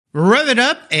Rev it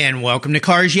up and welcome to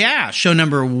Cars Yeah, show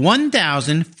number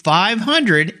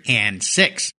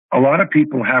 1506. A lot of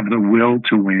people have the will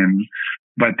to win,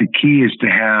 but the key is to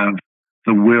have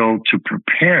the will to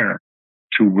prepare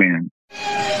to win.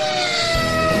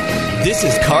 This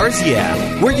is Cars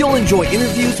Yeah, where you'll enjoy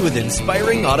interviews with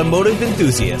inspiring automotive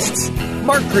enthusiasts.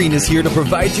 Mark Green is here to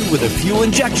provide you with a fuel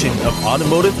injection of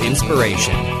automotive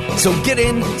inspiration. So get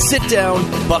in, sit down,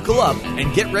 buckle up,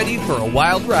 and get ready for a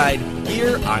wild ride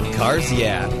here on Cars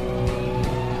Yeah.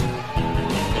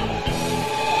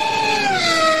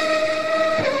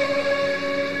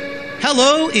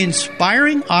 Hello,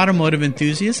 inspiring automotive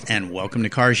enthusiasts, and welcome to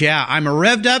Cars Yeah. I'm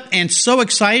revved up and so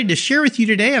excited to share with you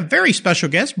today a very special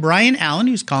guest, Brian Allen,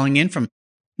 who's calling in from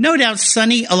no doubt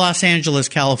sunny Los Angeles,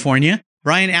 California.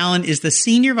 Brian Allen is the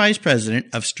Senior Vice President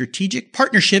of Strategic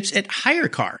Partnerships at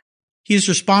HyreCar. He is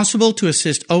responsible to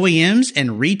assist OEMs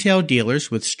and retail dealers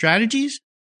with strategies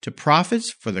to profits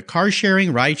for the car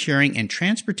sharing, ride sharing, and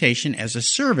transportation as a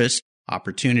service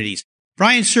opportunities.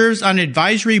 Brian serves on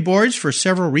advisory boards for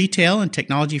several retail and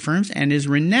technology firms and is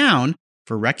renowned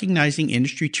for recognizing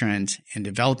industry trends and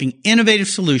developing innovative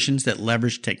solutions that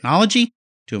leverage technology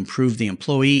to improve the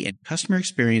employee and customer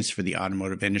experience for the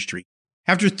automotive industry.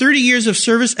 After 30 years of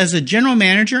service as a general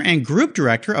manager and group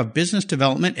director of business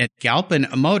development at Galpin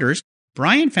Motors,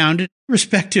 Brian founded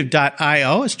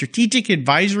Respective.io, a strategic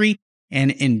advisory and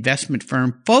investment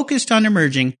firm focused on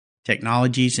emerging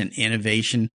technologies and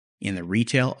innovation in the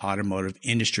retail automotive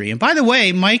industry. And by the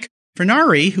way, Mike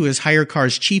Fernari, who is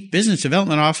HyreCar's Chief Business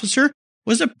Development Officer,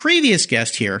 was a previous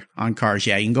guest here on Cars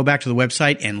Yeah. You can go back to the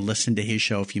website and listen to his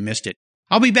show if you missed it.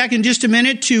 I'll be back in just a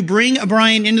minute to bring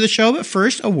Brian into the show, but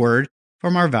first, a word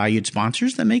from our valued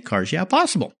sponsors that make Cars Yeah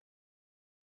possible.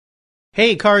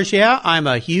 Hey, Cars Yeah, I'm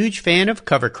a huge fan of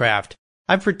Covercraft.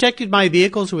 I've protected my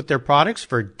vehicles with their products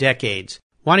for decades.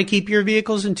 Want to keep your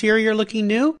vehicle's interior looking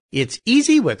new? It's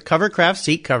easy with Covercraft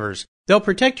seat covers. They'll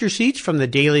protect your seats from the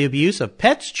daily abuse of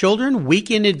pets, children,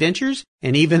 weekend adventures,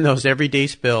 and even those everyday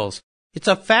spills. It's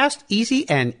a fast, easy,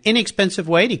 and inexpensive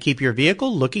way to keep your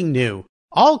vehicle looking new.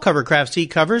 All Covercraft seat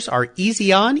covers are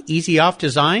easy on, easy off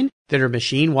design that are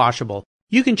machine washable.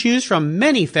 You can choose from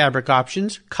many fabric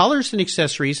options, colors, and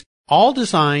accessories, all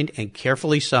designed and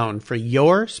carefully sewn for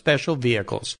your special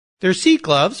vehicles. Their seat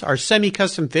gloves are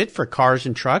semi-custom fit for cars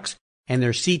and trucks, and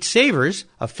their seat savers,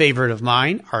 a favorite of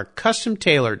mine, are custom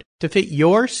tailored to fit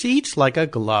your seats like a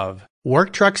glove.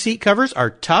 Work truck seat covers are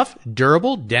tough,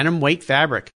 durable, denim weight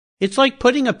fabric. It's like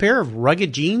putting a pair of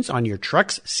rugged jeans on your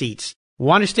truck's seats.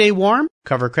 Want to stay warm?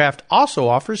 Covercraft also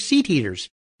offers seat heaters.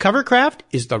 Covercraft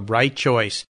is the right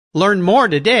choice. Learn more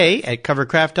today at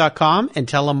covercraft.com and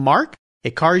tell them Mark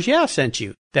at Cars Yeah sent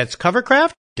you. That's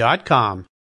covercraft.com.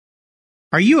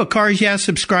 Are you a Cars Yeah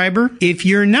subscriber? If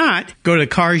you're not, go to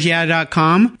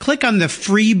carsyeah.com, click on the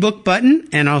free book button,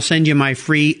 and I'll send you my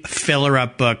free Filler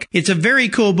Up book. It's a very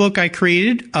cool book I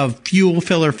created of fuel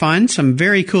filler fun, some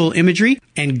very cool imagery,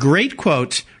 and great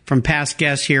quotes from past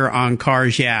guests here on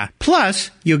Cars Yeah.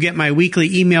 Plus, you'll get my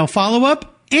weekly email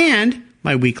follow-up and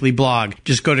my weekly blog.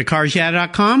 Just go to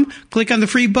carsyeah.com, click on the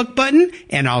free book button,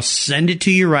 and I'll send it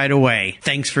to you right away.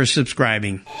 Thanks for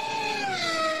subscribing.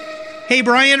 Hey,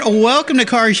 Brian, welcome to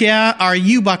Cars Yeah. Are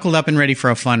you buckled up and ready for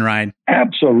a fun ride?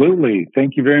 Absolutely.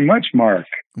 Thank you very much, Mark.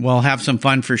 We'll have some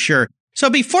fun for sure.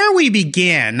 So before we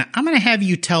begin, I'm going to have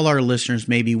you tell our listeners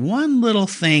maybe one little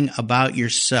thing about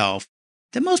yourself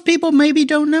that most people maybe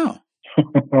don't know.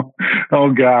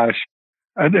 Oh, gosh.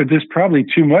 There's probably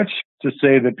too much to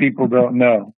say that people don't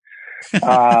know.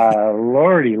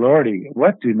 Lordy,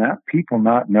 what do people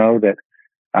not know that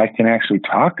I can actually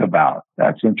talk about?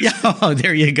 That's interesting. Oh,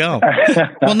 there you go.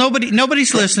 Well,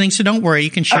 nobody's listening, so don't worry.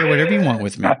 You can share whatever you want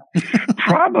with me.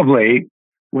 Probably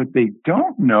what they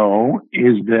don't know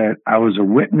is that I was a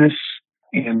witness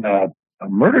in a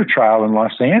murder trial in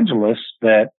Los Angeles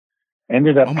that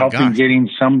ended up helping getting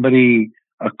somebody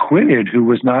acquitted who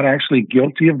was not actually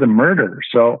guilty of the murder.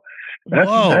 So that's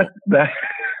not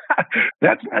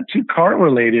too car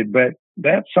related, but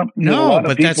that's something. No,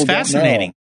 but that's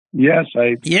fascinating. Yes,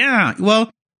 yeah.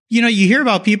 Well, you hear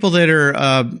about people that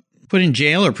are put in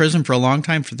jail or prison for a long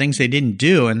time for things they didn't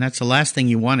do, and that's the last thing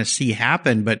you want to see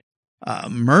happen. But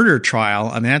murder trial,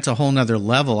 I mean, that's a whole nother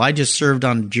level. I just served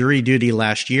on jury duty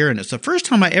last year, and it's the first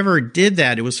time I ever did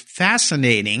that. It was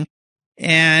fascinating.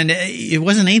 And it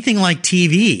wasn't anything like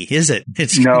TV, is it?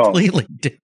 It's completely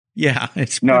different. Yeah,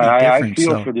 it's pretty different. I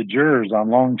feel for the jurors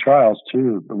on long trials,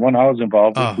 too. The one I was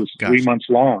involved with was 3 months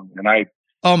long. And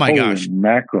oh, my gosh.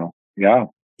 Mackerel. Yeah.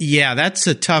 Yeah, that's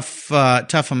a tough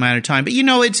amount of time. But,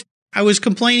 it's I was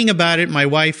complaining about it. My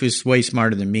wife, who's way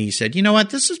smarter than me, said, you know what?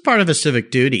 This is part of a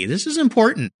civic duty. This is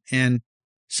important. And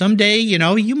someday,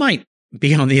 you might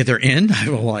be on the other end.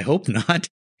 Well, I hope not.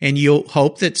 And you'll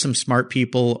hope that some smart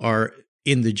people are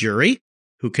in the jury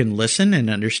who can listen and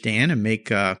understand and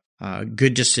make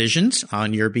good decisions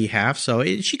on your behalf. So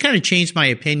she kind of changed my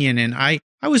opinion. And I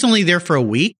was only there for a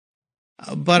week,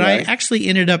 but right. I actually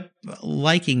ended up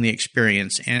liking the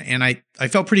experience. And I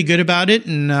felt pretty good about it.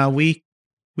 And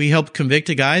we helped convict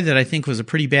a guy that I think was a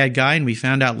pretty bad guy. And we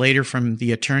found out later from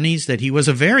the attorneys that he was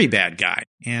a very bad guy.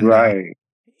 And, right.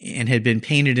 And had been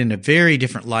painted in a very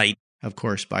different light, of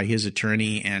course, by his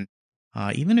attorney. And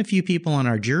even a few people on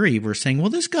our jury were saying, well,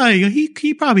 this guy,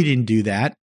 he probably didn't do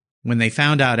that. When they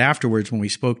found out afterwards, when we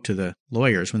spoke to the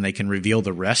lawyers, when they can reveal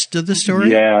the rest of the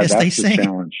story, as they say.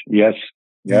 Challenge. Yes.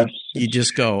 You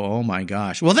just go, oh my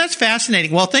gosh. Well, that's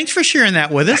fascinating. Well, thanks for sharing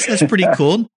that with us. That's pretty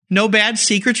cool. No bad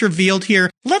secrets revealed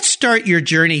here. Let's start your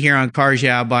journey here on Cars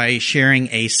Yeah by sharing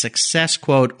a success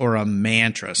quote or a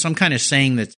mantra, some kind of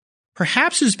saying that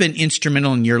perhaps has been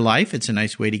instrumental in your life. It's a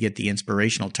nice way to get the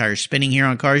inspirational tires spinning here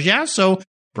on Cars Yeah. So,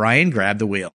 Brian, grab the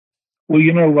wheel.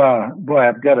 Well,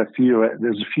 I've got a few.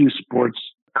 There's a few sports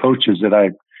coaches that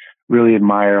I really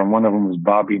admire, and one of them was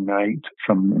Bobby Knight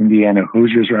from Indiana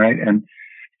Hoosiers, right? And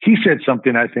he said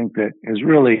something I think that has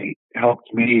really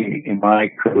helped me in my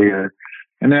career,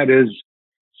 and that is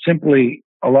simply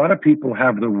a lot of people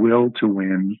have the will to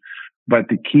win, but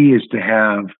the key is to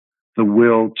have the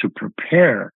will to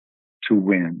prepare to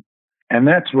win. And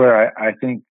that's where I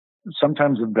think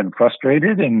sometimes I've been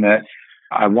frustrated in that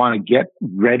I want to get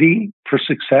ready for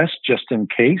success just in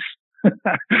case,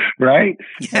 right?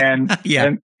 And,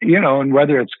 and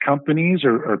whether it's companies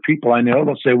or people I know,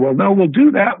 they'll say, well, no, we'll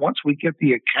do that once we get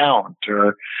the account,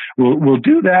 or we'll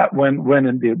do that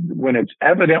when it's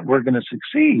evident we're going to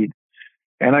succeed.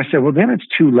 And I said, well, then it's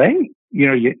too late.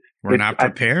 We're not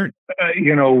prepared.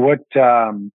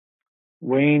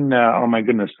 Wayne, oh my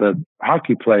goodness, the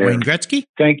hockey player. Wayne Gretzky?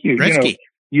 Thank you. Gretzky.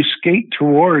 You skate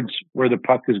towards where the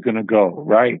puck is going to go,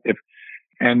 right?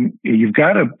 And you've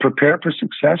got to prepare for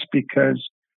success, because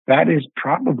that is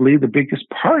probably the biggest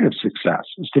part of success,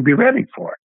 is to be ready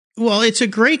for it. Well, it's a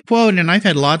great quote, and I've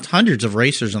had hundreds of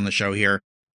racers on the show here,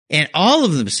 and all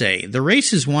of them say the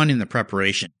race is won in the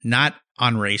preparation, not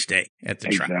on race day at the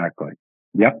track. Exactly.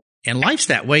 Yep. And life's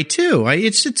that way too.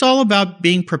 It's all about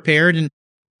being prepared. And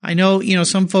I know,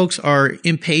 some folks are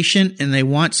impatient and they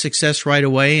want success right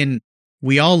away. And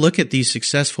we all look at these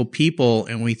successful people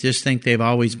and we just think they've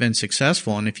always been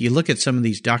successful. And if you look at some of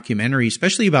these documentaries,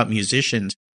 especially about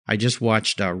musicians, I just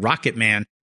watched Rocket Man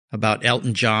about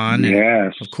Elton John. And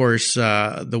yes. Of course,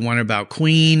 the one about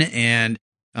Queen, and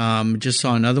just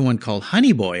saw another one called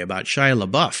Honey Boy about Shia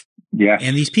LaBeouf. Yeah.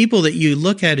 And these people that you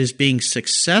look at as being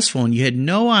successful, and you had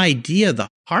no idea the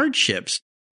hardships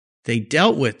they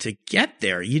dealt with to get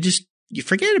there. You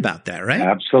forget about that, right?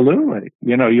 Absolutely.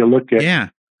 You look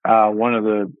at one of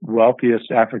the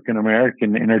wealthiest African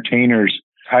American entertainers,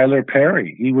 Tyler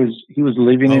Perry. He was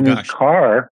living in his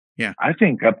car. Yeah, I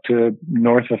think up to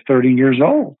north of 30 years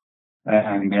old.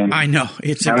 And I know,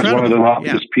 it's incredible. One of the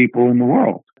wealthiest people in the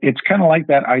world. It's kind of like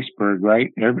that iceberg,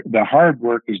 right? The hard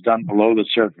work is done below the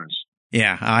surface.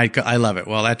 Yeah, I love it.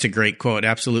 Well, that's a great quote.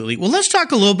 Absolutely. Well, let's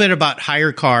talk a little bit about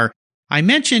HyreCar. I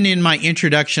mentioned in my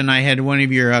introduction, I had one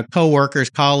of your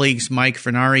coworkers, colleagues, Mike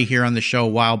Fernari, here on the show a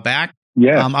while back.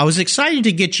 Yeah. I was excited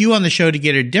to get you on the show to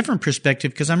get a different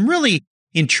perspective, because I'm really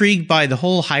intrigued by the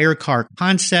whole HyreCar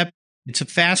concept. It's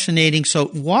fascinating. So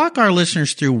walk our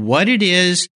listeners through what it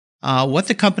is, what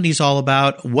the company's all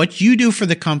about, what you do for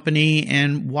the company,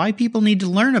 and why people need to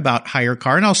learn about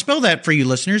HyreCar. And I'll spell that for you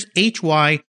listeners,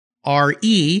 HYRECAR.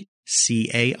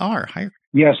 HyreCar.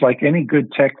 Yes, like any good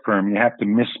tech firm, you have to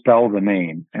misspell the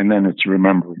name, and then it's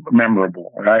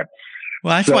memorable, right?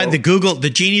 Well, that's why the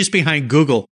genius behind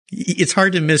Google, it's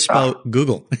hard to misspell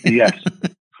Google. Yes,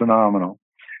 phenomenal.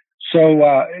 So,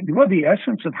 the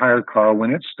essence of HyreCar,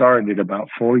 when it started about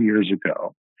 4 years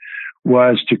ago,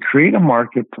 was to create a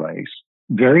marketplace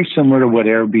very similar to what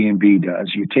Airbnb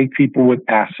does. You take people with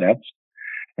assets,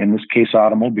 in this case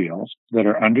automobiles, that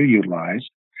are underutilized,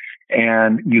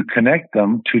 and you connect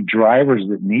them to drivers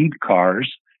that need cars,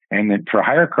 and then for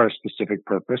HyreCar specific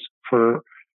purpose, for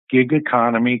gig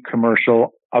economy,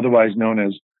 commercial, otherwise known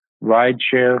as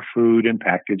rideshare, food, and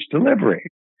package delivery.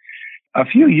 A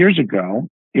few years ago,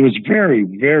 it was very,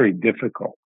 very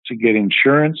difficult to get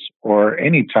insurance or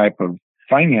any type of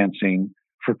financing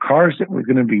for cars that were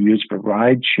going to be used for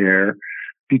rideshare,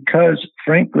 because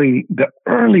frankly, the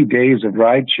early days of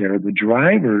rideshare, the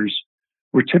drivers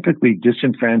were typically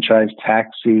disenfranchised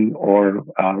taxi or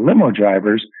limo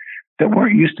drivers that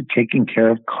weren't used to taking care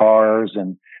of cars,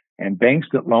 and banks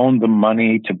that loaned them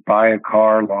money to buy a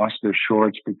car lost their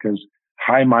shorts because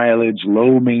high mileage,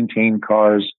 low maintained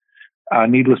cars,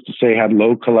 needless to say, had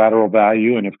low collateral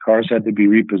value. And if cars had to be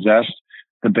repossessed,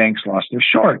 the banks lost their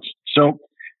shorts. So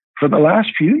for the last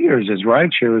few years, as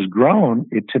rideshare has grown,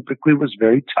 it typically was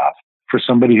very tough for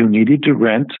somebody who needed to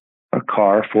rent a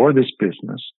car for this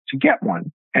business to get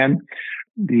one. And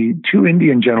the two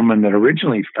Indian gentlemen that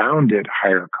originally founded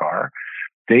HireCar,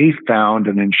 they found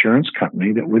an insurance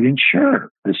company that would insure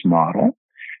this model.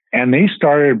 And they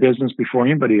started a business before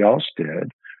anybody else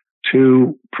did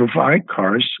to provide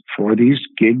cars for these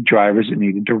gig drivers that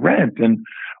needed to rent. And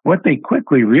what they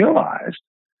quickly realized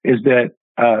is that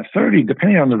 30,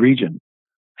 depending on the region,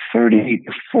 30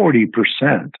 to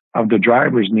 40% of the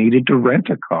drivers needed to rent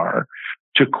a car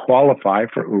to qualify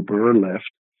for Uber or Lyft.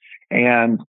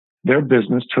 And their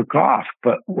business took off.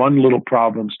 But one little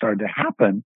problem started to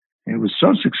happen. It was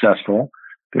so successful,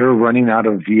 they were running out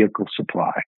of vehicle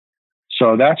supply.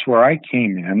 So that's where I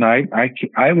came in.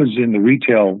 I was in the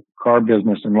retail car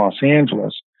business in Los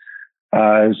Angeles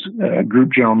as a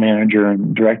group general manager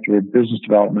and director of business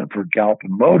development for Gallup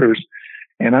and Motors.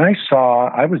 And I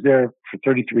was there for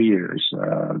 33 years,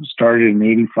 started in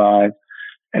 85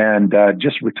 and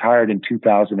just retired in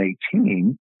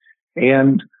 2018.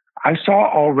 And I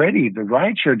saw already the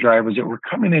rideshare drivers that were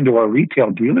coming into our retail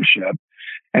dealership,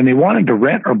 and they wanted to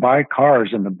rent or buy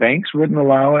cars, and the banks wouldn't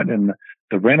allow it, and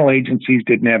the rental agencies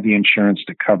didn't have the insurance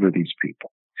to cover these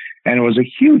people. And it was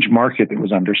a huge market that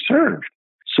was underserved.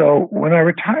 So when I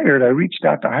retired, I reached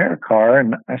out to HireCar,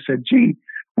 and I said, gee,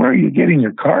 where are you getting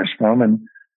your cars from? And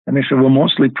they said, well,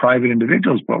 mostly private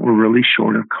individuals, but we're really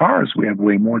short of cars. We have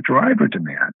way more driver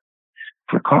demand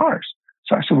for cars.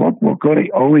 So I said, well, we'll go to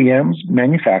OEMs,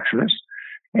 manufacturers,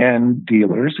 and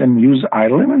dealers and use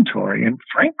idle inventory. And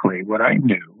frankly, what I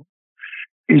knew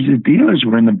is the dealers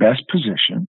were in the best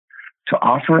position to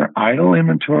offer idle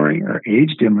inventory or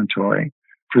aged inventory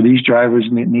for these drivers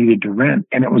that needed to rent.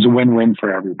 And it was a win-win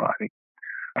for everybody.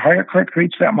 HireCar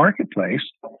creates that marketplace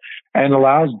and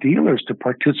allows dealers to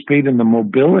participate in the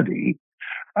mobility,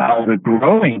 the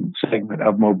growing segment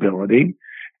of mobility.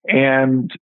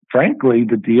 And frankly,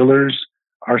 the dealers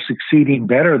are succeeding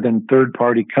better than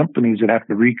third-party companies that have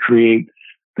to recreate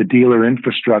the dealer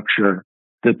infrastructure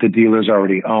that the dealers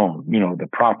already own. You know, the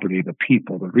property, the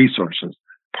people, the resources,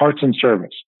 parts and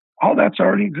service. All that's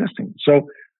already existing. So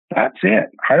that's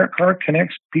it. HireCar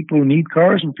connects people who need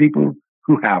cars and people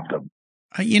who have them.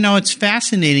 It's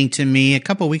fascinating to me. A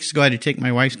couple of weeks ago, I had to take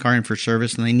my wife's car in for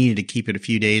service, and they needed to keep it a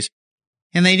few days.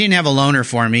 And they didn't have a loaner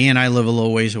for me, and I live a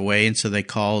little ways away, and so they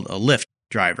called a Lyft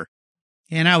driver.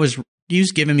 And he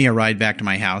was giving me a ride back to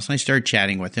my house, and I started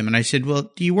chatting with him. And I said,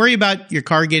 well, do you worry about your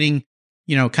car getting,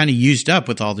 kind of used up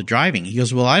with all the driving? He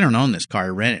goes, well, I don't own this car. I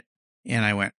rent it. And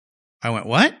I went,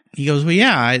 what? He goes, well,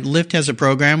 yeah, Lyft has a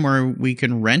program where we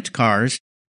can rent cars.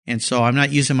 And so I'm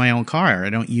not using my own car. I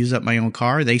don't use up my own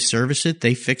car. They service it.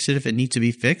 They fix it if it needs to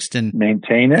be fixed and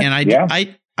maintain it.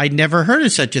 And I'd never heard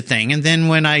of such a thing. And then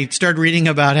when I started reading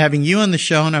about having you on the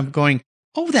show, and I'm going,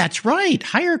 oh, that's right.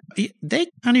 They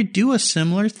kind of do a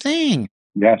similar thing.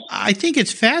 Yes. I think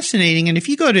it's fascinating. And if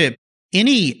you go to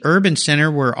any urban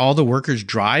center where all the workers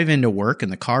drive into work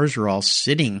and the cars are all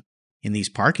sitting in these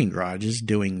parking garages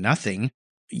doing nothing,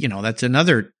 that's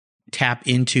another tap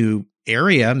into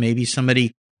area. Maybe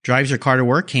somebody drives their car to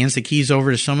work, hands the keys over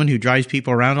to someone who drives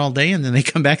people around all day, and then they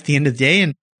come back at the end of the day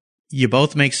and you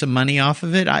both make some money off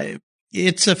of it.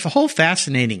 It's a whole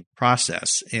fascinating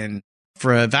process. And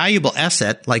for a valuable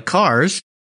asset like cars,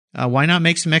 why not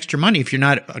make some extra money if you're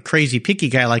not a crazy picky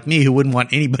guy like me who wouldn't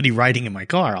want anybody riding in my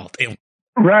car all day?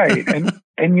 Right. And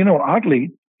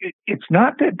oddly, it's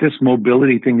not that this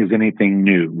mobility thing is anything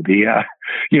new.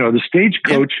 The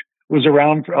stagecoach was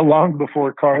around long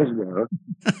before cars were.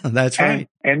 That's right.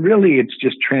 And really, it's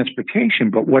just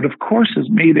transportation. But what, of course, has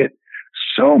made it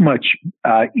so much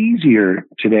easier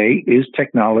today is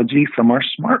technology from our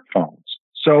smartphones.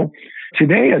 So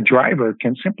today, a driver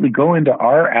can simply go into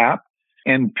our app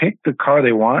and pick the car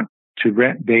they want to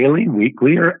rent daily,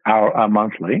 weekly, or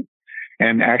monthly.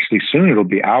 And actually, soon it'll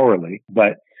be hourly.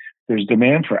 But there's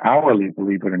demand for hourly,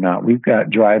 believe it or not. We've got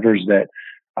drivers that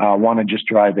want to just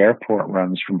drive airport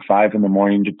runs from 5 in the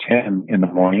morning to 10 in the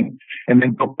morning and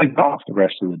then go play golf the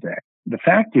rest of the day. The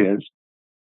fact is,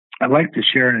 I'd like to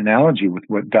share an analogy with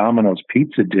what Domino's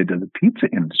Pizza did to the pizza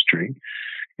industry.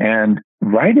 And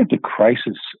right at the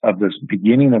crisis of this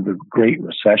beginning of the Great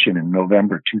Recession in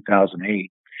November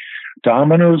 2008,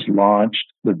 Domino's launched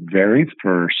the very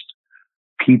first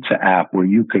pizza app where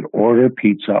you could order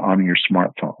pizza on your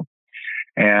smartphone.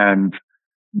 And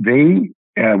they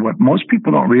what most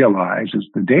people don't realize is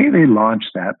the day they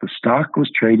launched that, the stock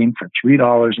was trading for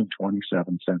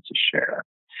 $3.27 a share.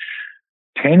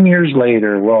 10 years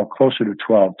later, well, closer to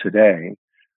 12 today,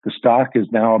 the stock is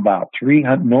now about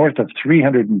north of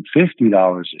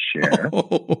 $350 a share.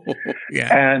 Oh,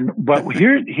 yeah. But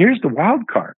here's the wild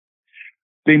card.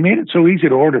 They made it so easy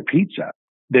to order pizza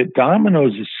that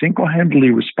Domino's is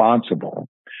single-handedly responsible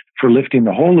for lifting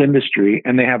the whole industry,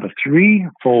 and they have a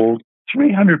threefold,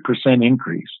 300%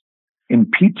 increase in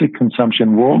pizza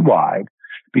consumption worldwide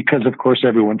because, of course,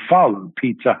 everyone followed.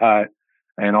 Pizza Hut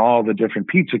and all the different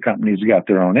pizza companies got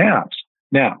their own apps.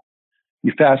 Now,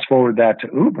 you fast forward that to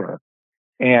Uber,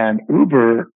 and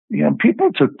Uber,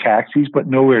 people took taxis, but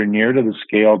nowhere near to the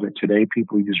scale that today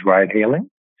people use ride hailing.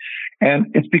 And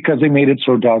it's because they made it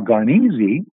so doggone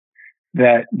easy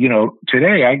that,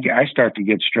 today I start to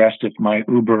get stressed if my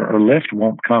Uber or Lyft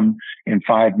won't come in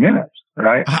 5 minutes,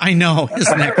 right? I know.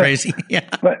 Isn't that crazy? Yeah.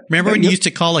 Remember when you used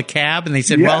to call a cab and they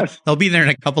said, yes. Well, they'll be there in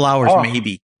a couple hours,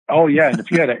 maybe. Oh, yeah. And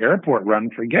if you had an airport run,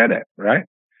 forget it, right?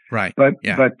 Right.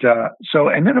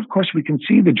 And then, of course, we can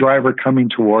see the driver coming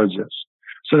towards us.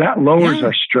 So that lowers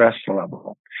our stress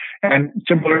level. And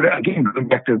similar to, again, going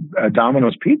back to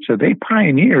Domino's Pizza, they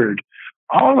pioneered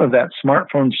all of that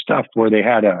smartphone stuff where they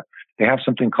have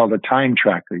something called a time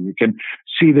tracker. You can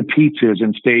see the pizzas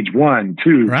in stage 1,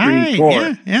 2, 3, 4.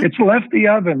 Yeah. It's left the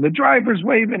oven. The driver's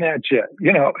waving at you,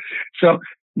 So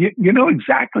you know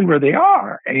exactly where they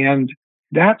are. And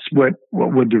that's what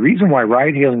the reason why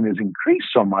ride hailing has increased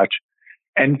so much.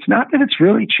 And it's not that it's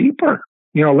really cheaper.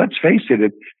 Let's face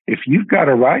it. If you've got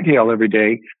a ride hail every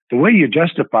day, the way you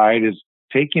justify it is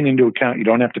taking into account you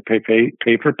don't have to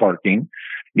pay for parking.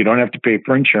 You don't have to pay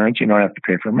for insurance. You don't have to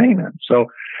pay for maintenance. So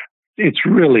it's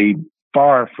really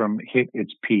far from hit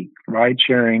its peak. Ride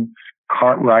sharing,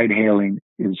 ride hailing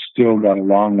is still got a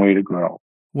long way to grow.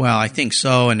 Well, I think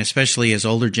so. And especially as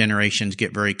older generations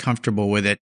get very comfortable with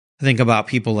it. I think about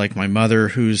people like my mother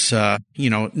who's,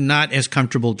 not as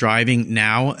comfortable driving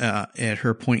now at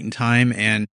her point in time.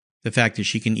 And the fact that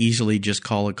she can easily just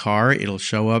call a car, it'll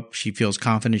show up. She feels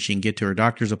confident she can get to her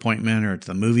doctor's appointment or to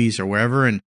the movies or wherever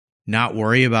and not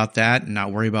worry about that and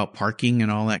not worry about parking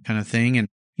and all that kind of thing. And,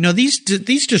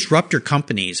 these disruptor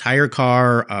companies,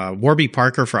 HireCar, Warby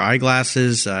Parker for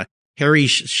eyeglasses, Harry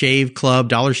Shave Club,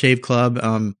 Dollar Shave Club,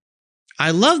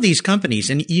 I love these companies.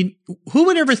 And who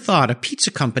would ever thought a pizza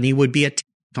company would be a tech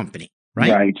company,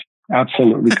 right? Right.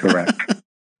 Absolutely correct.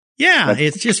 Yeah,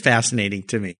 it's just fascinating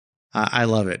to me. I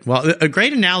love it. Well, a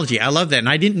great analogy. I love that. And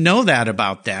I didn't know that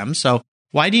about them. So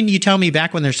why didn't you tell me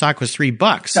back when their stock was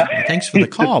 $3? Thanks for the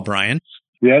call, Brian.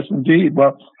 Yes, indeed.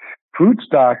 Well, food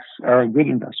stocks are a good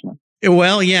investment.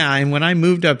 Well, yeah. And when I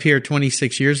moved up here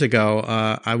 26 years ago,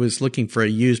 I was looking for a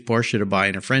used Porsche to buy.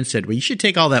 And a friend said, well, you should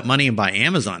take all that money and buy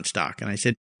Amazon stock. And I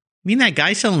said, you mean that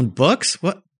guy selling books?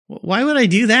 What? Why would I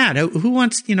do that? Who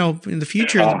wants, in the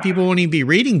future, people won't even be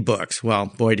reading books. Well,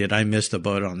 boy, did I miss the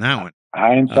boat on that one.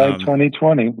 Hindsight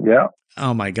 2020. Yeah.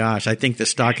 Oh my gosh. I think the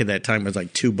stock at that time was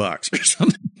like $2 or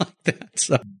something like that.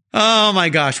 So, oh my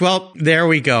gosh. Well, there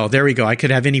we go. I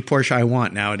could have any Porsche I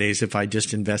want nowadays if I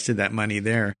just invested that money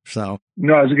there. So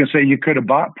no, I was going to say you could have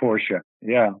bought Porsche.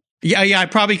 Yeah. Yeah. I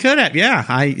probably could have. Yeah.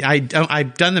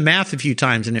 I've done the math a few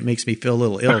times and it makes me feel a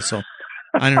little ill. So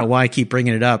I don't know why I keep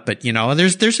bringing it up, but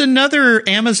there's another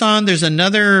Amazon. There's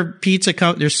another pizza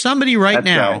company. There's somebody right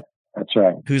now. Right. That's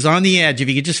right. Who's on the edge. If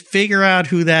you could just figure out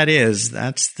who that is,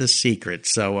 that's the secret.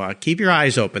 So keep your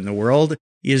eyes open. The world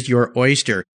is your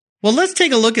oyster. Well, let's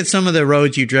take a look at some of the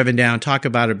roads you've driven down, talk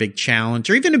about a big challenge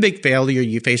or even a big failure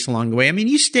you faced along the way. I mean,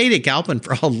 you stayed at Galpin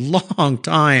for a long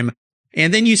time,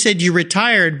 and then you said you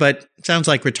retired, but it sounds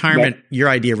like retirement, your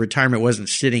idea of retirement wasn't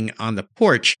sitting on the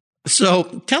porch.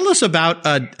 So tell us about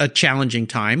a challenging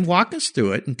time. Walk us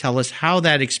through it and tell us how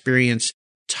that experience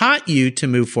taught you to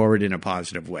move forward in a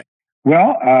positive way.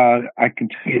 Well, I can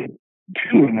tell you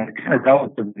two, and they're kind of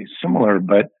relatively similar,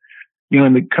 but,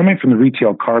 coming from the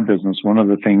retail car business, one of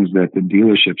the things that the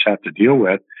dealerships have to deal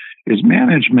with is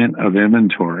management of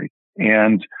inventory.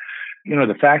 And,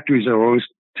 the factories are always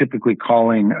typically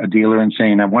calling a dealer and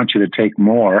saying, I want you to take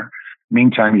more.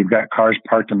 Meantime, you've got cars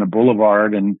parked on the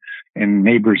boulevard and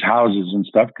neighbors' houses and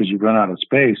stuff because you've run out of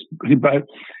space. But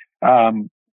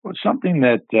something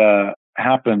that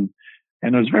happened,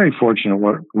 and I was very fortunate to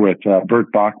work with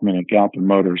Bert Bachman at Galpin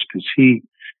Motors because he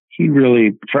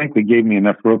really, frankly, gave me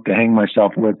enough rope to hang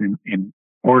myself with in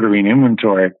ordering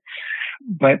inventory.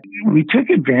 But we took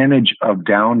advantage of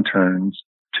downturns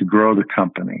to grow the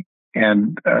company.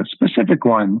 And a specific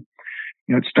one,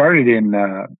 it started in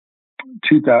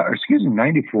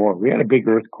 94. We had a big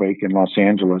earthquake in Los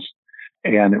Angeles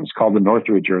and it was called the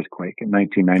Northridge earthquake in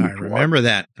 1994. I remember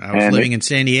that. I was living in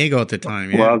San Diego at the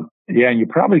time. Yeah. Well, yeah, and you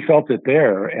probably felt it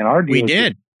there. And we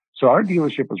did. So our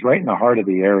dealership was right in the heart of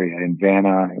the area in Van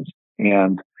Nuys,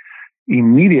 and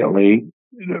immediately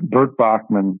Bert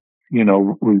Bachman,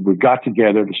 we got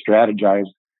together to strategize.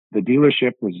 The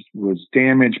dealership was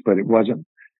damaged, but it wasn't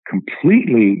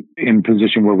completely in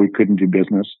position where we couldn't do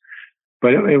business.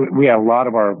 But we had a lot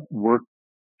of our work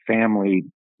family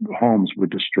homes were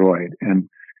destroyed, and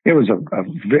it was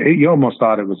you almost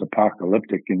thought it was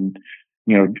apocalyptic. And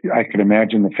I could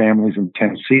imagine the families in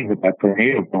Tennessee with that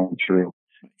tornado going through.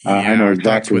 I know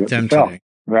exactly what they felt,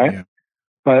 right? Yeah.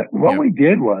 But what we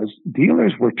did was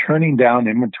dealers were turning down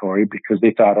inventory because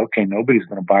they thought, okay, nobody's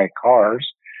going to buy cars,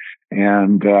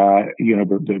 and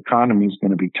the economy is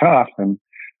going to be tough. And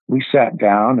we sat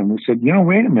down and we said,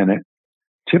 wait a minute.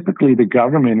 Typically, the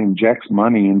government injects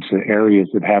money into areas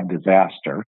that have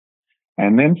disaster,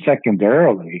 and then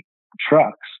secondarily,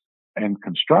 trucks and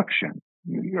construction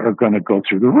are going to go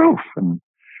through the roof. And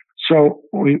so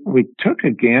we took a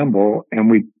gamble,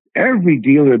 and every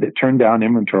dealer that turned down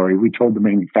inventory, we told the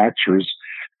manufacturers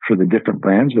for the different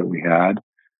brands that we had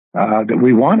that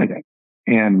we wanted it.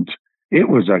 And it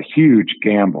was a huge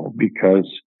gamble because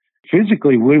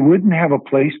physically we wouldn't have a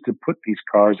place to put these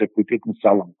cars if we didn't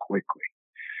sell them quickly.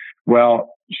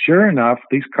 Well, sure enough,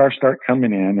 these cars start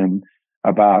coming in, and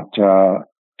about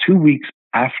 2 weeks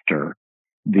after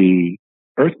the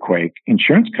earthquake,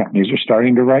 insurance companies are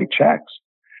starting to write checks.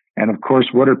 And of course,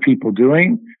 what are people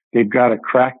doing? They've got a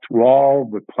cracked wall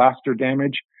with plaster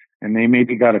damage, and they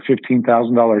maybe got a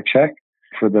 $15,000 check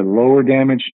for the lower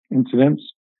damage incidents.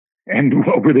 And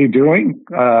what were they doing?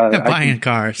 Buying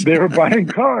cars. They were buying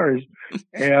cars.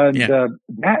 And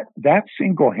that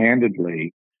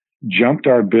single-handedly jumped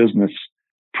our business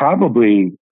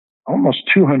probably almost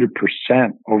 200%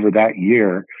 over that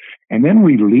year. And then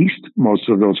we leased most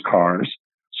of those cars.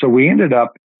 So we ended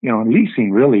up,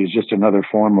 leasing really is just another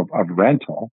form of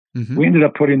rental. Mm-hmm. We ended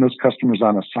up putting those customers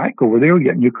on a cycle where they were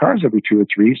getting new cars every 2 or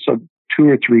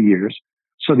 3 years.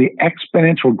 So the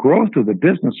exponential growth of the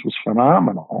business was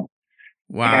phenomenal.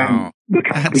 Wow. And the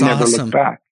company never looked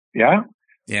back. Yeah.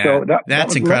 Yeah. So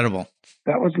that's incredible.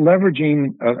 That was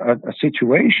leveraging a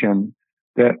situation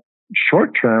that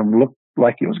short term looked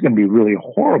like it was going to be really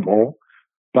horrible,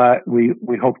 but we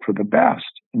hoped for the best.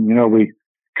 And, we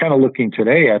kind of looking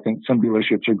today, I think some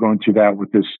dealerships are going through that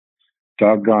with this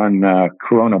doggone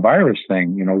coronavirus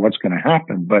thing, what's going to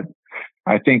happen. But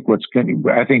I think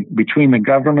between the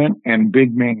government and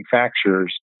big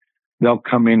manufacturers, they'll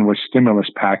come in with stimulus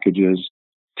packages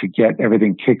to get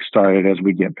everything kickstarted as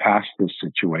we get past this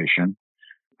situation.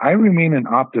 I remain an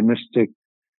optimistic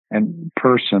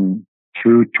person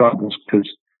through troubles because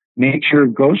nature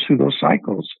goes through those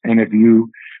cycles. And if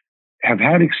you have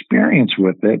had experience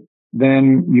with it,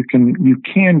 then you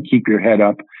can keep your head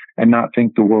up and not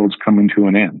think the world's coming to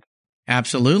an end.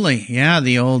 Absolutely. Yeah,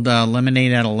 the old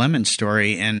lemonade out of lemon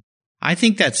story. And I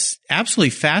think that's absolutely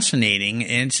fascinating.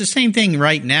 And it's the same thing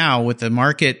right now with the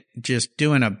market just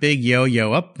doing a big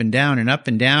yo-yo up and down and up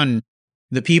and down.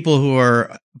 The people who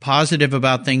are positive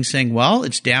about things saying, well,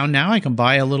 it's down now, I can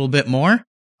buy a little bit more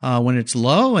when it's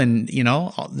low. And,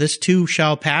 this too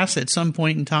shall pass at some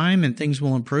point in time and things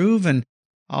will improve. And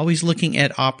always looking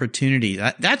at opportunity.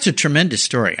 That's a tremendous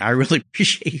story. I really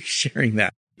appreciate you sharing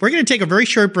that. We're going to take a very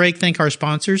short break, thank our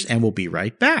sponsors, and we'll be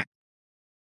right back.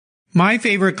 My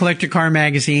favorite collector car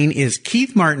magazine is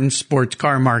Keith Martin's Sports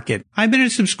Car Market. I've been a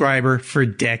subscriber for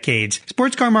decades.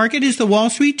 Sports Car Market is the Wall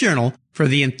Street Journal for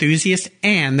the enthusiast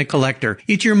and the collector.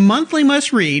 It's your monthly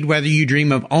must-read whether you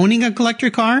dream of owning a collector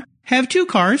car, have 2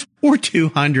 cars, or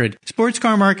 200. Sports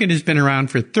Car Market has been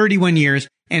around for 31 years,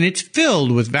 and it's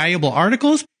filled with valuable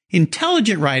articles,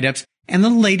 intelligent write-ups, and the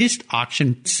latest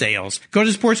auction sales. Go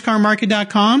to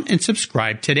sportscarmarket.com and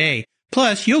subscribe today.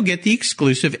 Plus, you'll get the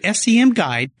exclusive SCM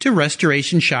guide to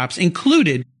restoration shops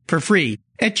included for free.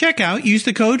 At checkout, use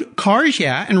the code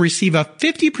CARSYEAH and receive a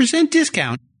 50%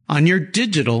 discount on your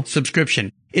digital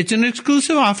subscription. It's an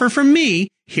exclusive offer from me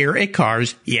here at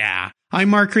Cars Yeah. I'm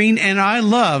Mark Green, and I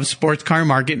love Sports Car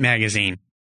Market magazine.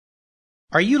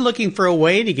 Are you looking for a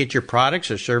way to get your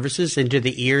products or services into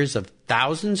the ears of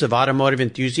thousands of automotive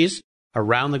enthusiasts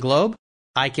around the globe?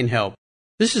 I can help.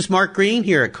 This is Mark Green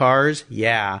here at Cars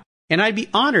Yeah, and I'd be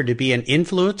honored to be an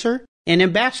influencer and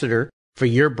ambassador for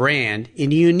your brand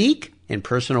in a unique and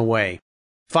personal way.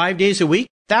 5 days a week,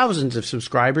 thousands of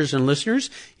subscribers and listeners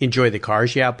enjoy the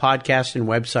Cars Yeah podcast and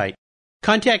website.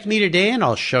 Contact me today and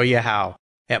I'll show you how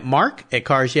at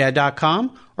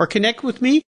mark@carsyeah.com or connect with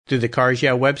me through the Cars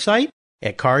Yeah website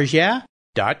at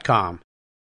carsyeah.com.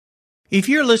 If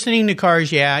you're listening to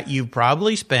Cars Yeah, you've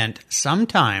probably spent some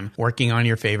time working on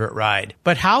your favorite ride.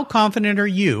 But how confident are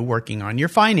you working on your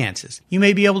finances? You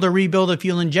may be able to rebuild a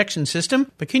fuel injection system,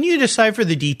 but can you decipher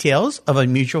the details of a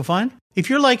mutual fund? If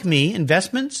you're like me,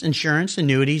 investments, insurance,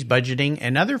 annuities, budgeting,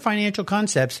 and other financial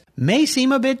concepts may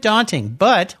seem a bit daunting,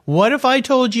 but what if I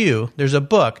told you there's a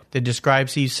book that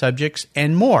describes these subjects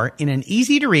and more in an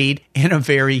easy-to-read and a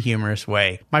very humorous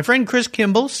way? My friend Chris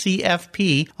Kimball,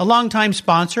 CFP, a longtime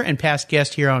sponsor and past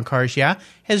guest here on Cars Yeah,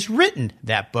 has written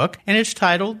that book, and it's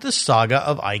titled The Saga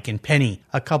of Ike and Penny,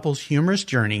 a couple's humorous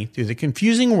journey through the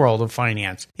confusing world of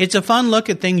finance. It's a fun look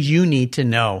at things you need to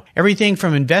know, everything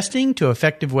from investing to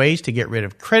effective ways to get rid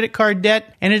of credit card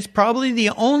debt, and it's probably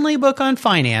the only book on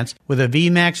finance with a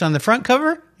VMAX on the front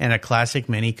cover and a classic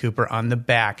Mini Cooper on the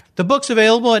back. The book's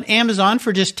available at Amazon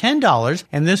for just $10,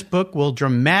 and this book will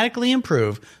dramatically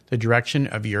improve the direction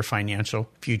of your financial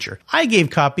future. I gave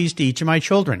copies to each of my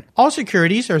children. All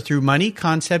securities are through Money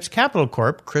Concepts Capital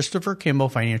Corp. Christopher Kimball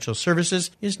Financial Services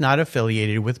is not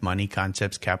affiliated with Money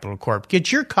Concepts Capital Corp.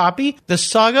 Get your copy, The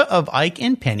Saga of Ike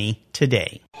and Penny,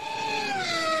 today.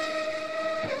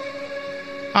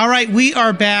 All right, we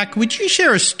are back. Would you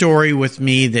share a story with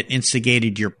me that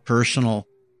instigated your personal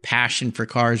passion for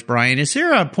cars, Brian? Is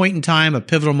there a point in time, a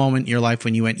pivotal moment in your life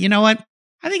when you went, you know what?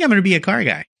 I think I'm going to be a car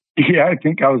guy. Yeah, I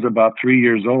think I was about 3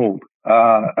 years old.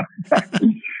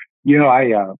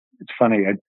 It's funny,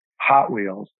 Hot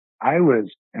Wheels.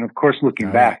 And of course,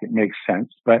 looking back, it makes sense,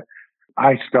 but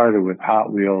I started with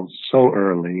Hot Wheels so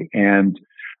early. And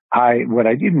what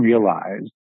I didn't realize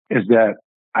is that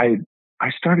I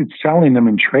started selling them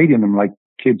and trading them like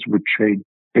kids would trade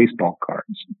baseball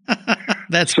cards.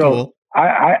 That's cool.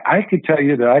 I could tell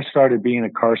you that I started being a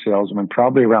car salesman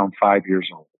probably around 5 years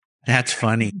old. That's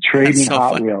funny. Trading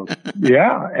Hot Wheels.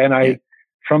 Yeah. And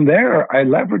from there, I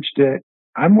leveraged it.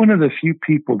 I'm one of the few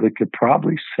people that could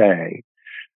probably say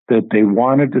that they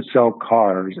wanted to sell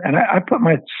cars. And I put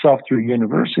myself through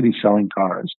university selling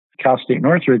cars. Cal State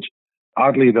Northridge.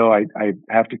 Oddly, though, I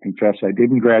have to confess, I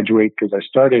didn't graduate because I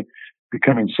started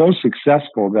becoming so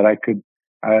successful that I could,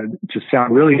 to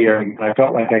sound really arrogant, I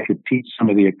felt like I could teach some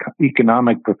of the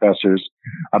economic professors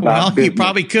about business. You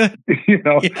probably could.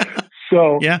 Yeah.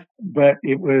 So, but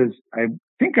it was, I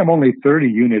think I'm only 30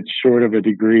 units short of a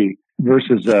degree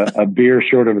versus a beer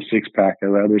short of a six-pack, I'd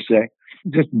rather say.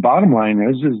 Just bottom line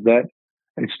is that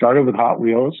I started with Hot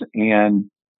Wheels, and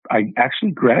I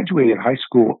actually graduated high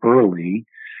school early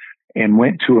and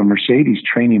went to a Mercedes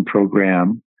training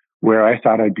program where I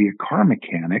thought I'd be a car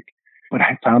mechanic, but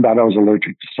I found out I was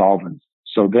allergic to solvents.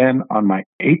 So then on my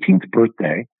 18th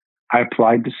birthday, I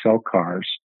applied to sell cars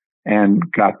and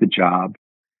got the job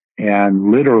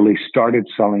and literally started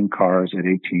selling cars at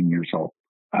 18 years old.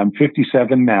 I'm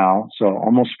 57 now, so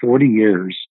almost 40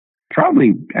 years.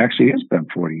 Probably actually it's been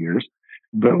 40 years,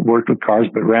 but worked with cars,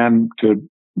 but ran to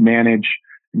manage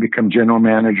and become general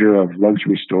manager of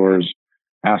luxury stores,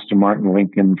 Aston Martin,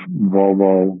 Lincoln,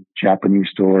 Volvo, Japanese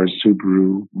stores,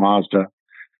 Subaru, Mazda.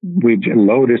 We did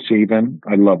Lotus even.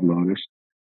 I love Lotus.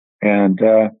 And,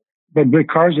 but the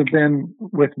cars have been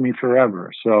with me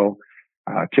forever. So,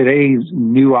 today's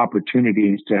new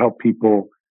opportunities to help people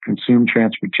consume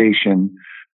transportation,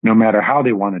 no matter how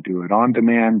they want to do it, on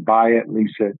demand, buy it,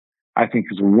 lease it, I think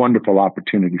is a wonderful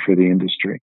opportunity for the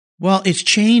industry. Well, it's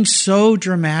changed so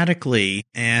dramatically,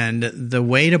 and the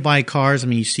way to buy cars, I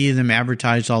mean, you see them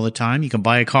advertised all the time. You can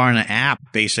buy a car on an app,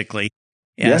 basically.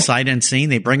 Sight unseen.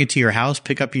 They bring it to your house,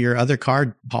 pick up your other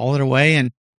car, haul it away.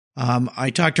 And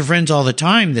I talk to friends all the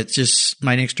time. That's just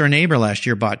my next door neighbor last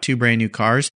year bought 2 brand new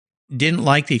cars. Didn't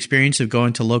like the experience of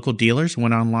going to local dealers,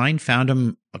 went online, found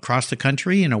them across the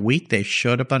country in a week. They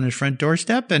showed up on his front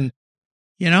doorstep, and,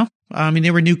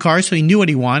 they were new cars, so he knew what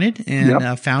he wanted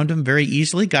and found them very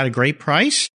easily, got a great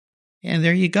price, and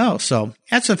there you go. So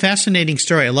that's a fascinating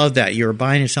story. I love that. You were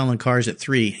buying and selling cars at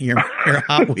 3. You're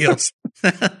Hot Wheels.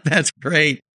 That's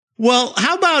great. Well,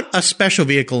 how about a special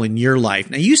vehicle in your life?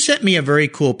 Now, you sent me a very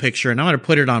cool picture, and I'm going to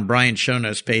put it on Brian's show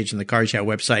notes page in the Cars Yeah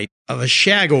website, of a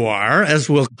Jaguar, as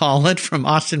we'll call it, from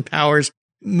Austin Powers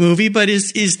movie. But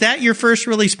is that your first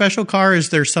really special car? Or is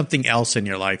there something else in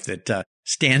your life that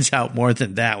stands out more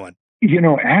than that one?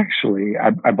 Actually,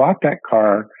 I bought that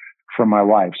car for my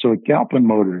wife. So at Galpin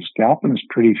Motors, Galpin is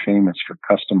pretty famous for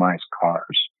customized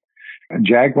cars. And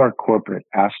Jaguar Corporate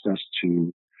asked us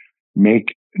to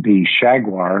make the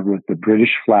Jaguar with the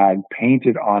British flag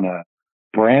painted on a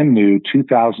brand new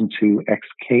 2002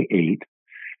 XK8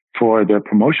 for their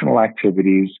promotional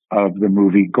activities of the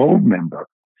movie Goldmember.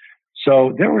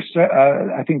 So there were,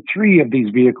 I think, 3 of these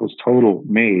vehicles total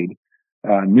made.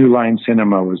 New Line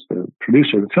Cinema was the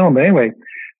producer of the film. But anyway,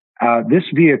 This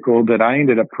vehicle that I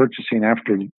ended up purchasing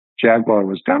after Jaguar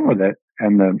was done with it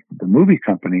and the movie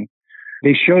company,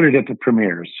 they showed it at the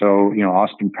premieres. So,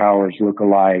 Austin Powers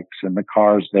lookalikes and the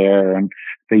cars there, and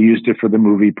they used it for the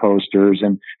movie posters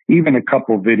and even a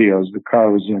couple videos. The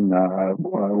car was in,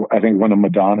 I think, one of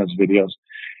Madonna's videos.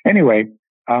 Anyway,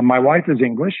 my wife is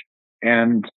English,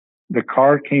 and the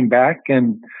car came back,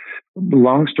 and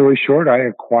long story short, I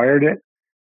acquired it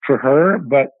for her,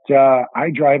 but I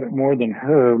drive it more than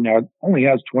her. Now, it only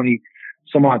has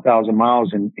 20-some-odd thousand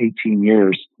miles in 18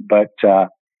 years, but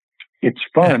it's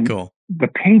fun. Cool. The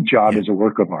paint job is a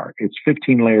work of art. It's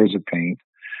 15 layers of paint.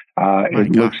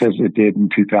 It looks as it did in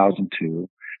 2002.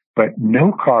 But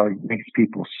no car makes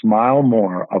people smile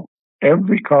more. Of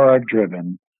every car I've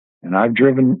driven, and I've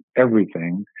driven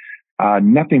everything,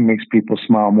 nothing makes people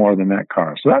smile more than that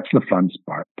car. So that's the fun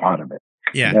part of it.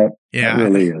 Yeah. That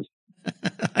really is.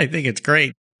 I think it's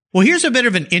great. Well, here's a bit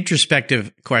of an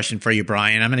introspective question for you,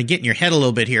 Brian. I'm going to get in your head a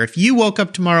little bit here. If you woke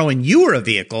up tomorrow and you were a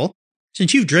vehicle,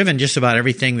 since you've driven just about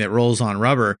everything that rolls on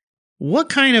rubber, what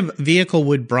kind of vehicle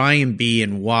would Brian be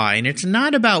and why? And it's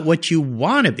not about what you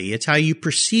want to be. It's how you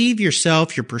perceive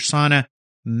yourself, your persona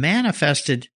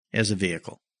manifested as a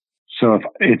vehicle. So if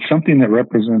it's something that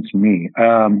represents me.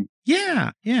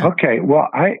 Yeah. Okay. Well,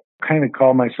 I kind of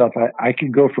call myself, I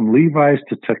could go from Levi's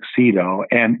to tuxedo.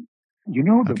 And,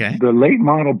 the late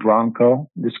model Bronco,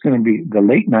 this is going to be the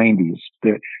late 90s.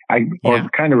 Or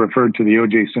kind of referred to the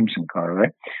O.J. Simpson car,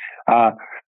 right?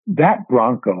 That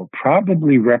Bronco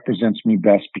probably represents me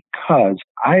best because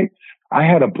I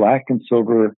had a black and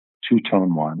silver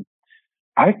two-tone one.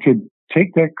 I could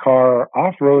take that car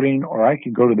off-roading, or I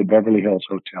could go to the Beverly Hills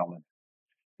Hotel,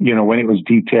 when it was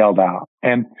detailed out.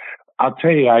 And I'll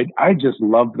tell you, I just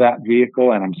love that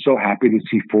vehicle, and I'm so happy to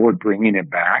see Ford bringing it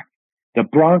back. The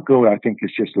Bronco, I think,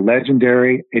 is just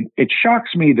legendary. It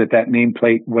shocks me that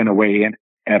nameplate went away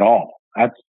at all.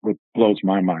 That's what blows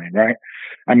my mind, right?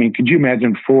 I mean, could you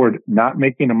imagine Ford not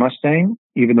making a Mustang,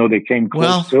 even though they came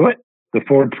close to it? The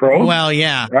Ford Pro? Well,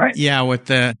 yeah. Right? Yeah, with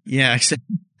the, yeah.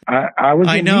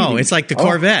 I know. It's like the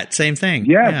Corvette, same thing.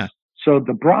 Yes. Yeah. So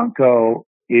the Bronco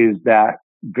is that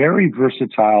very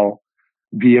versatile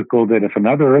vehicle that if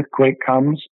another earthquake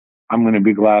comes, I'm going to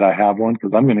be glad I have one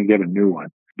because I'm going to get a new one.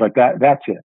 But that's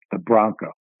it, the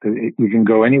Bronco. You can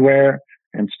go anywhere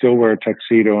and still wear a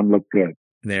tuxedo and look good.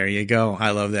 There you go.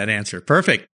 I love that answer.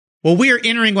 Perfect. Well, we are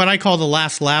entering what I call the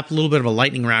last lap, a little bit of a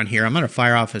lightning round here. I'm going to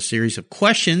fire off a series of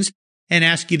questions and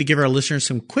ask you to give our listeners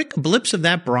some quick blips of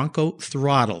that Bronco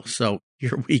throttle. So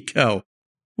here we go.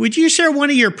 Would you share one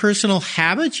of your personal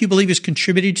habits you believe has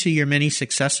contributed to your many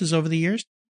successes over the years?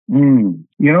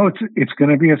 It's going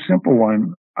to be a simple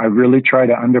one. I really try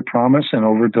to underpromise and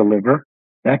overdeliver.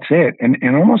 That's it.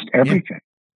 And almost everything.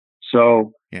 Yeah.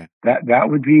 So that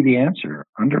would be the answer.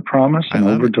 Underpromise and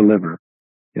overdeliver.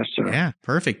 Yes, sir. Yeah,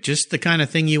 perfect. Just the kind of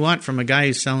thing you want from a guy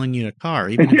who's selling you a car,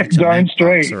 even if it's darn a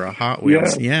straight or a Hot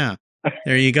Wheels. Yeah.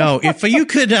 There you go. If you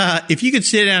could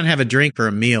sit down and have a drink or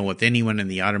a meal with anyone in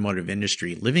the automotive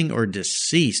industry, living or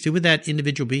deceased, who would that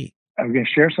individual be? I'm going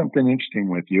to share something interesting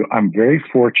with you. I'm very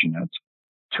fortunate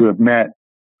to have met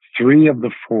 3 of the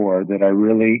 4 that I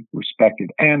really respected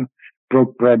and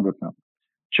broke bread with them.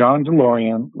 John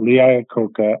DeLorean, Lee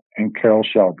Iacocca, and Carroll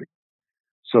Shelby.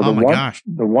 So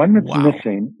the one that's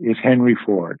missing is Henry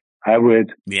Ford. I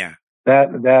would,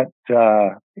 that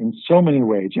in so many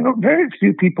ways, very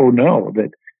few people know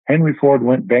that Henry Ford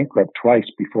went bankrupt twice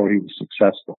before he was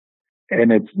successful.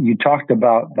 And you talked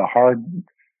about the hard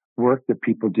work that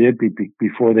people did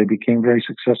before they became very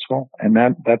successful. And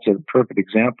that's a perfect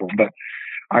example. But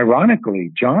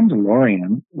ironically, John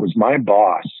DeLorean was my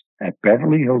boss at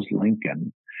Beverly Hills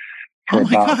Lincoln for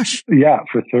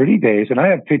for 30 days. And I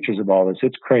have pictures of all this.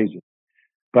 It's crazy.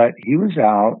 But he was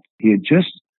out. He had just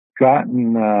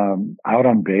gotten out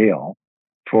on bail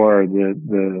for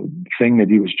the thing that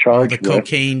he was charged with. The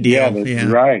cocaine deal.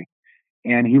 Right.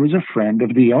 And he was a friend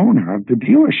of the owner of the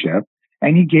dealership.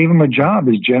 And he gave him a job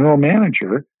as general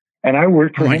manager. And I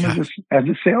worked for him as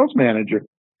a sales manager.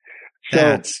 So,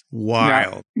 that's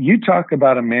wild. Now, you talk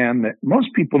about a man that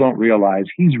most people don't realize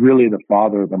he's really the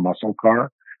father of the muscle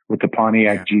car with the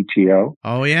Pontiac GTO.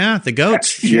 Oh, yeah. The goats.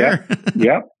 Sure.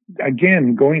 Yep.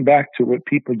 Again, going back to what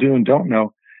people do and don't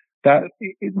know,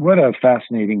 what a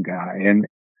fascinating guy. And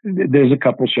there's a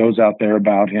couple shows out there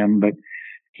about him, but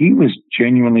he was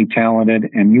genuinely talented.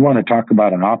 And you want to talk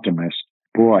about an optimist.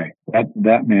 Boy,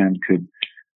 that man could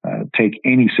take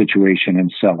any situation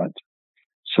and sell it.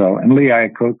 So, and Lee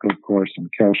Iacocca, of course, and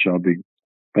Carroll Shelby.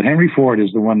 But Henry Ford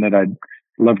is the one that I'd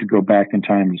love to go back in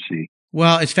time to see.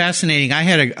 Well, it's fascinating. I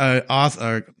had an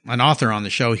author on the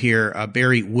show here,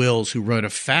 Barry Wills, who wrote a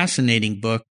fascinating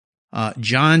book,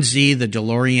 John Z, the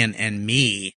DeLorean and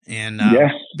Me. And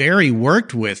yes. Barry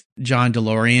worked with John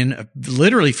DeLorean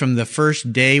literally from the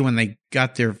first day when they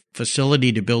got their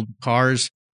facility to build cars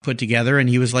put together. And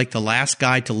he was like the last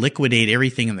guy to liquidate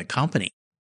everything in the company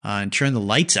and turn the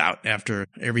lights out after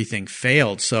everything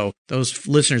failed. So those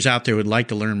listeners out there would like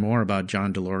to learn more about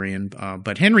John DeLorean.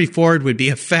 But Henry Ford would be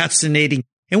a fascinating,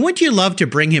 and wouldn't you love to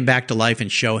bring him back to life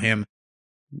and show him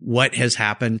what has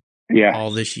happened all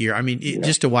this year? I mean,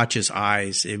 just to watch his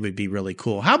eyes, it would be really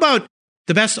cool. How about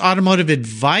the best automotive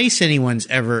advice anyone's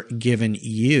ever given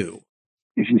you?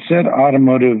 If you said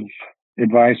automotive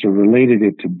advice or related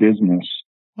it to business,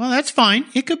 well, that's fine.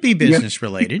 It could be business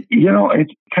related.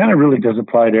 It kind of really does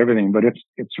apply to everything, but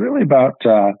it's really about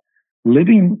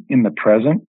living in the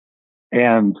present.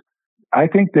 And I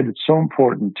think that it's so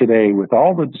important today with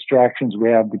all the distractions we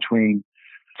have between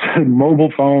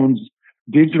mobile phones,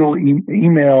 digital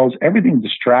emails, everything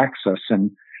distracts us.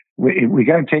 And we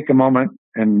got to take a moment,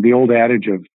 and the old adage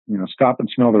of, stop and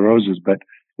smell the roses. But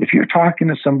if you're talking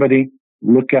to somebody,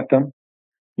 look at them,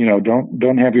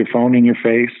 don't have your phone in your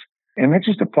face. And that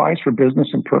just applies for business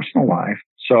and personal life.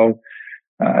 So,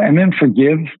 and then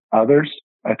forgive others.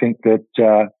 I think that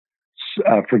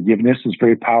forgiveness is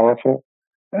very powerful.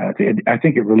 I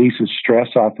think it releases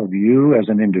stress off of you as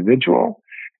an individual,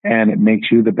 and it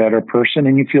makes you the better person,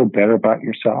 and you feel better about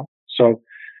yourself. So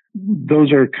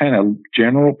those are kind of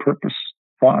general purpose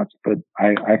thoughts, but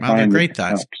I find they're great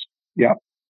thoughts. Helps. Yeah.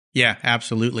 Yeah,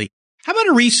 absolutely. How about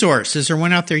a resource? Is there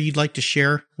one out there you'd like to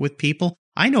share with people?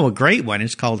 I know a great one.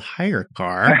 It's called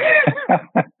HireCar.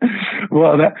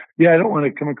 Well, I don't want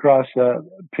to come across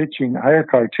pitching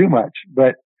HireCar too much,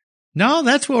 but no,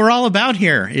 that's what we're all about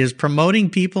here, is promoting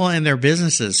people and their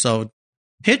businesses. So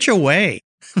pitch away.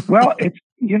 Well, it's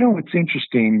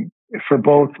interesting for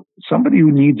both somebody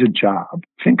who needs a job.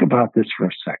 Think about this for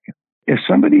a second. If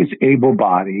somebody is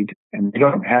able-bodied and they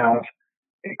don't have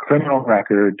a criminal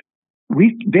record,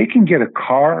 they can get a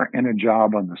car and a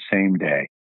job on the same day.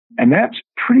 And that's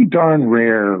pretty darn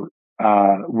rare,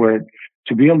 where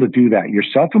to be able to do that. You're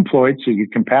self-employed, so you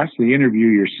can pass the interview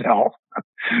yourself.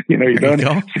 You're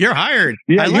hired.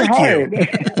 Yeah, I like hired. you.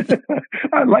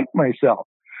 I like myself.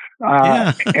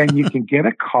 And you can get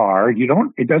a car.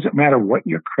 It doesn't matter what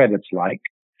your credit's like.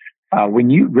 When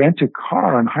you rent a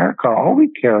car on HireCar, all we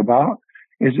care about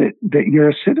is that you're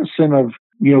a citizen of,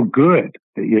 good,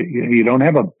 that you don't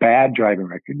have a bad driving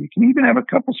record. You can even have a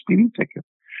couple speeding tickets.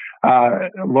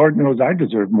 Lord knows I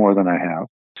deserve more than I have.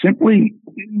 Simply,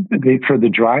 for the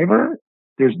driver,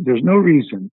 there's no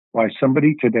reason why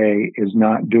somebody today is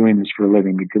not doing this for a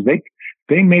living, because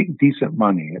they make decent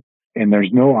money and there's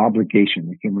no obligation.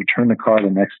 You can return the car the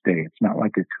next day. It's not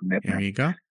like a commitment. There you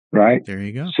go. Right? There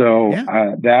you go. So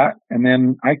that, and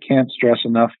then I can't stress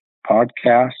enough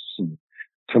podcasts and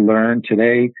to learn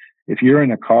today. If you're in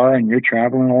a car and you're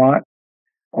traveling a lot,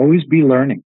 always be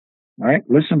learning. All right?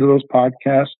 Listen to those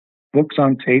podcasts. Books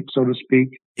on tape, so to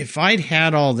speak. If I'd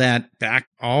had all that back,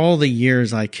 all the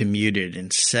years I commuted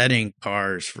and sat in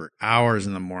cars for hours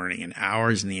in the morning and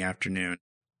hours in the afternoon,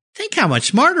 think how much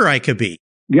smarter I could be.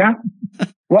 Yeah.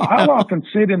 Well, I'll often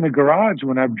sit in the garage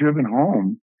when I've driven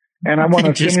home and I want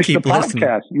to finish the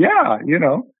podcast. Listening.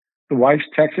 Yeah. The wife's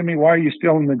texting me, why are you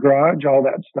still in the garage? All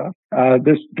that stuff.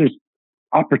 There's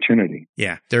opportunity.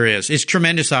 Yeah, there is. It's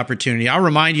tremendous opportunity. I'll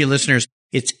remind you, listeners,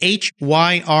 it's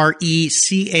HYRECAR.com,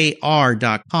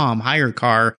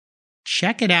 HireCar.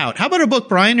 Check it out. How about a book,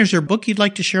 Brian? Is there a book you'd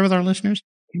like to share with our listeners?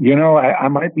 I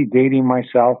might be dating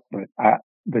myself, but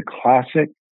the classic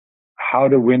How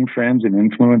to Win Friends and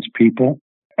Influence People.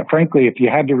 Frankly, if you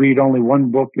had to read only one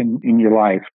book in your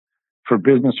life for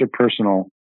business or personal,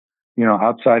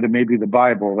 outside of maybe the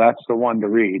Bible, that's the one to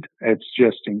read. It's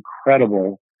just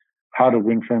incredible. How to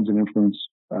Win Friends and Influence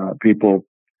People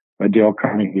by Dale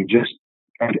Carnegie. Just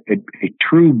a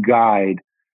true guide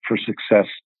for success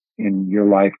in your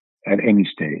life at any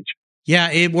stage.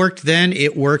 Yeah, it worked then.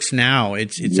 It works now.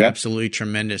 It's absolutely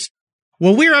tremendous.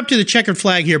 Well, we're up to the checkered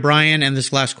flag here, Brian, and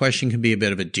this last question can be a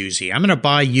bit of a doozy. I'm going to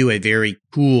buy you a very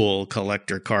cool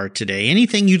collector car today.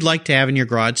 Anything you'd like to have in your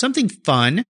garage, something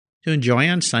fun to enjoy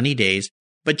on sunny days,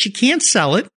 but you can't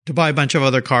sell it to buy a bunch of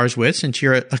other cars with. Since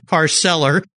you're a car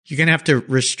seller, you're going to have to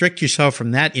restrict yourself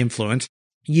from that influence.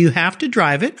 You have to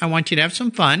drive it. I want you to have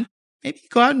some fun. Maybe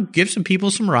go out and give some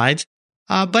people some rides.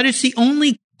 But it's the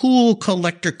only cool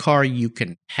collector car you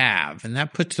can have. And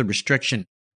that puts the restriction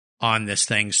on this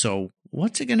thing. So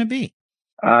what's it going to be?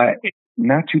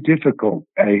 Not too difficult.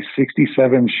 A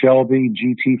 67 Shelby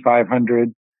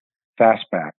GT500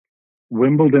 Fastback.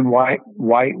 Wimbledon white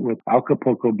with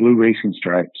Acapulco blue racing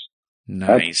stripes.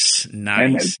 Nice.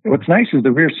 And what's nice is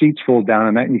the rear seats fold down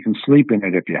and that you can sleep in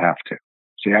it if you have to.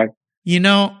 See,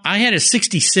 I had a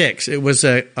 66. It was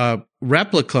a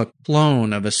replica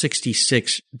clone of a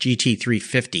 66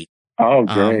 GT350. Oh,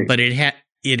 great. But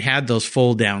it had those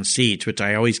fold down seats, which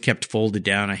I always kept folded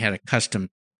down. I had a custom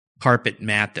carpet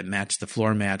mat that matched the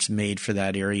floor mats made for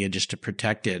that area just to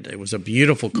protect it. It was a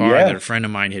beautiful car that a friend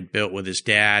of mine had built with his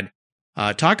dad.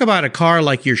 Talk about a car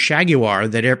like your Jaguar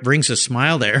that brings a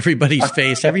smile to everybody's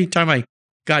face. Every time I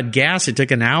got gas, it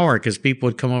took an hour because people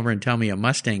would come over and tell me a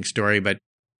Mustang story. But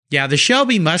yeah, the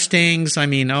Shelby Mustangs, I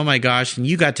mean, oh my gosh. And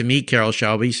you got to meet Carroll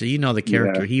Shelby, so you know the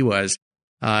character he was.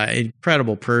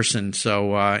 Incredible person.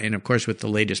 So, and of course, with the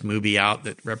latest movie out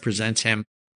that represents him,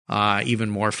 even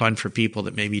more fun for people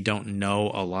that maybe don't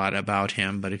know a lot about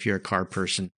him. But if you're a car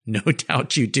person, no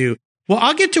doubt you do. Well,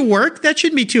 I'll get to work. That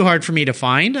shouldn't be too hard for me to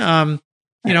find.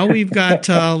 We've got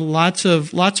lots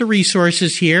of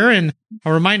resources here. And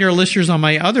I'll remind our listeners on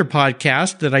my other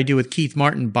podcast that I do with Keith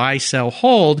Martin, Buy, Sell,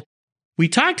 Hold. We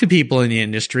talk to people in the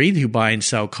industry who buy and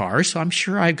sell cars. So I'm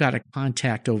sure I've got a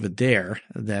contact over there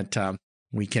that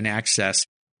we can access.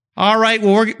 All right.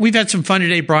 Well, we've had some fun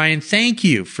today, Brian. Thank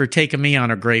you for taking me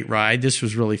on a great ride. This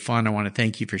was really fun. I want to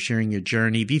thank you for sharing your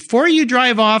journey. Before you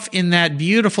drive off in that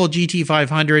beautiful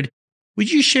GT500, would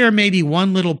you share maybe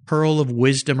one little pearl of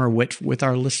wisdom or wit with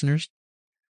our listeners?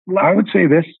 Well, I would say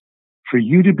this. For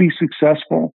you to be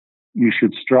successful, you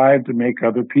should strive to make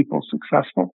other people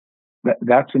successful.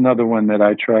 That's another one that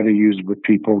I try to use with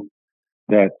people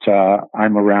that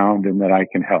I'm around and that I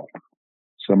can help.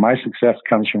 So my success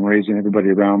comes from raising everybody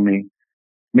around me.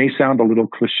 May sound a little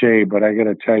cliche, but I got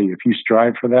to tell you, if you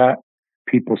strive for that,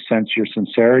 people sense your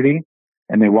sincerity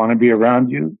and they want to be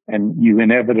around you, and you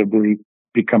inevitably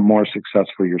become more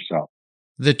successful yourself.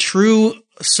 The true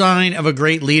sign of a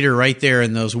great leader right there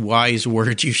in those wise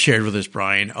words you shared with us,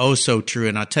 Brian. Oh, so true.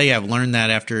 And I'll tell you, I've learned that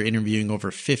after interviewing over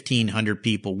 1,500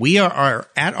 people. We are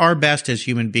at our best as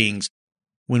human beings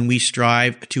when we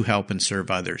strive to help and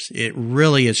serve others. It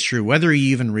really is true, whether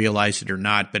you even realize it or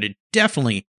not, but it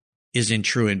definitely isn't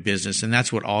true in business. And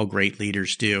that's what all great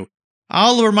leaders do.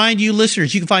 I'll remind you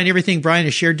listeners, you can find everything Brian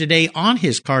has shared today on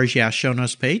his Cars Yeah show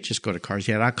notes page. Just go to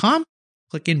carsyeah.com,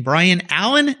 click in Brian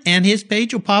Allen, and his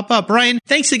page will pop up. Brian,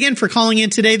 thanks again for calling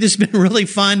in today. This has been really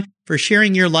fun, for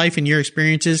sharing your life and your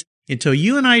experiences. Until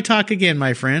you and I talk again,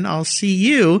 my friend, I'll see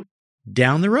you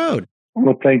down the road.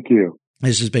 Well, thank you.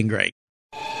 This has been great.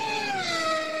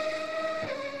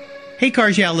 Hey,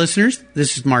 Cars Yeah listeners,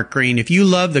 this is Mark Green. If you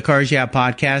love the Cars Yeah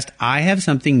podcast, I have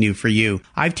something new for you.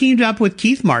 I've teamed up with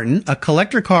Keith Martin, a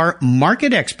collector car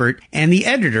market expert and the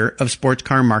editor of Sports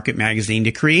Car Market magazine,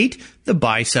 to create the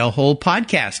Buy, Sell, Hold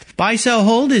podcast. Buy, Sell,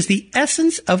 Hold is the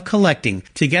essence of collecting.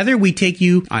 Together, we take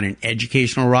you on an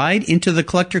educational ride into the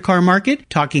collector car market,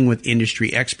 talking with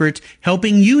industry experts,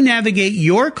 helping you navigate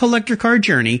your collector car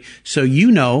journey so you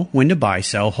know when to buy,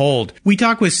 sell, hold. We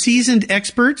talk with seasoned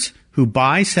experts who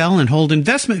buy, sell, and hold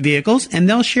investment vehicles, and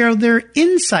they'll share their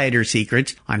insider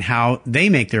secrets on how they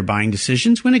make their buying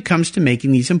decisions when it comes to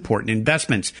making these important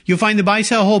investments. You'll find the Buy,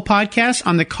 Sell, Hold podcast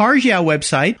on the Cars Yeah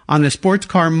website, on the Sports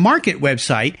Car Market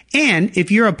website, and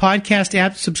if you're a podcast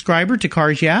app subscriber to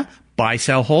Cars Yeah, Buy,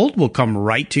 Sell, Hold will come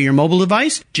right to your mobile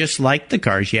device, just like the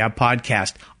Cars Yeah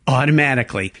podcast,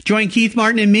 automatically. Join Keith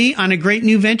Martin and me on a great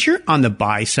new venture on the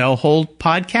Buy, Sell, Hold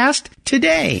podcast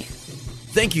today.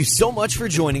 Thank you so much for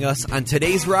joining us on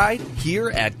today's ride here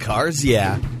at Cars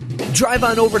Yeah. Drive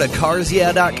on over to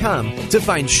carsyeah.com to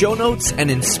find show notes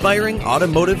and inspiring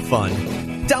automotive fun.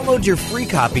 Download your free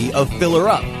copy of Filler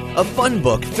Up, a fun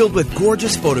book filled with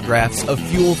gorgeous photographs of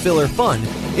fuel filler fun,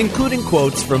 including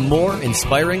quotes from more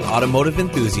inspiring automotive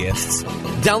enthusiasts.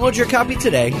 Download your copy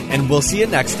today, and we'll see you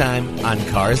next time on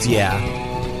Cars Yeah.